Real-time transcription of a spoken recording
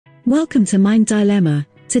Welcome to Mind Dilemma.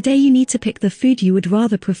 Today you need to pick the food you would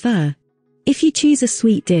rather prefer. If you choose a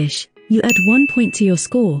sweet dish, you add 1 point to your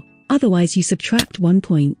score, otherwise you subtract 1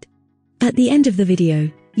 point. At the end of the video,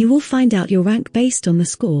 you will find out your rank based on the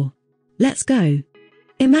score. Let's go.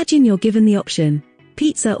 Imagine you're given the option,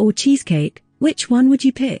 pizza or cheesecake, which one would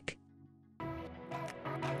you pick?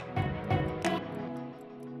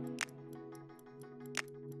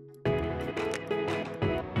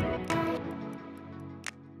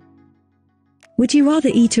 Would you rather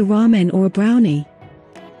eat a ramen or a brownie?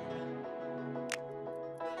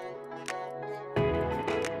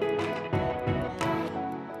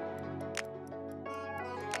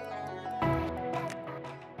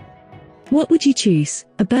 What would you choose,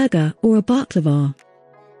 a burger or a baklava?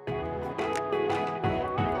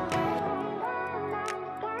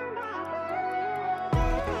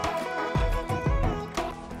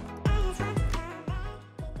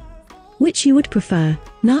 Which you would prefer,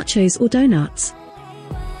 nachos or donuts?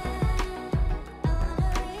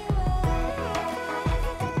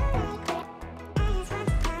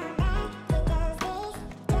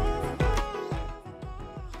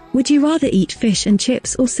 Would you rather eat fish and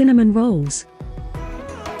chips or cinnamon rolls?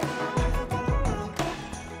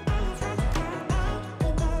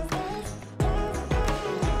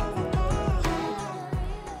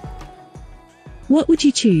 What would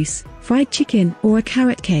you choose, fried chicken or a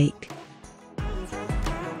carrot cake?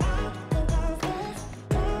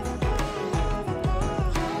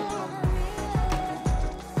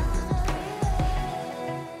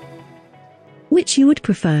 Which you would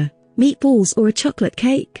prefer, meatballs or a chocolate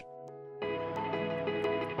cake?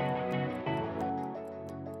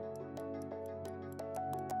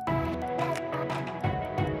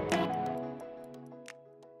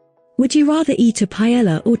 Would you rather eat a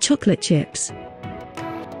paella or chocolate chips?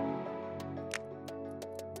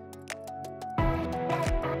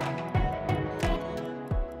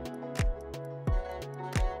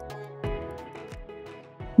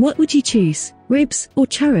 What would you choose, ribs or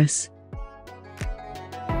churros?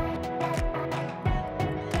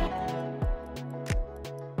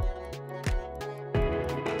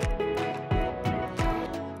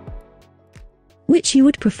 Which you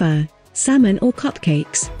would prefer, salmon or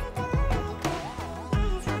cupcakes?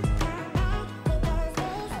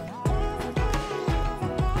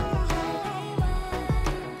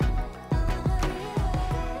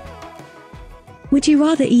 Would you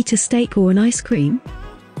rather eat a steak or an ice cream?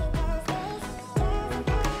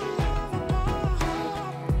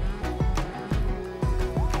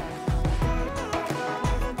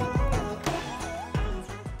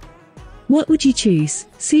 What would you choose,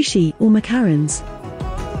 sushi or macarons?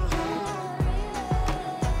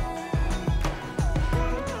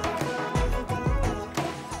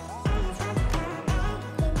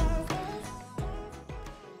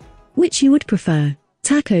 Which you would prefer,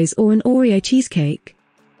 tacos or an Oreo cheesecake?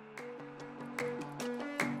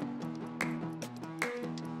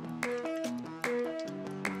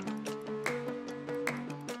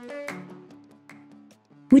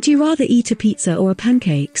 Would you rather eat a pizza or a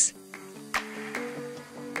pancakes?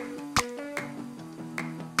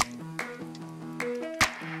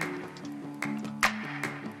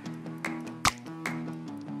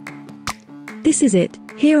 This is it,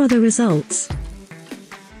 here are the results.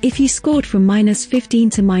 If you scored from -15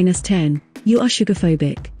 to -10, you are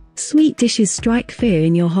sugarphobic. Sweet dishes strike fear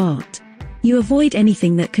in your heart. You avoid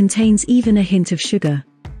anything that contains even a hint of sugar.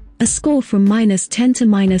 A score from -10 to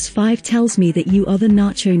 -5 tells me that you are the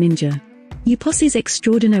nacho ninja. You possess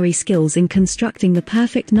extraordinary skills in constructing the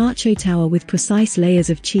perfect nacho tower with precise layers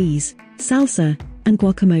of cheese, salsa, and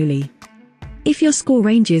guacamole. If your score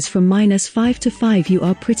ranges from -5 to 5, you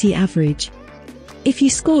are pretty average. If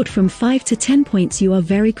you scored from 5 to 10 points, you are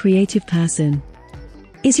a very creative person.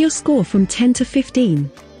 Is your score from 10 to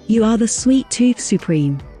 15? You are the sweet tooth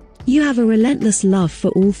supreme. You have a relentless love for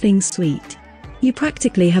all things sweet. You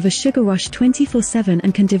practically have a sugar rush 24/7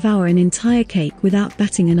 and can devour an entire cake without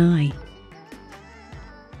batting an eye.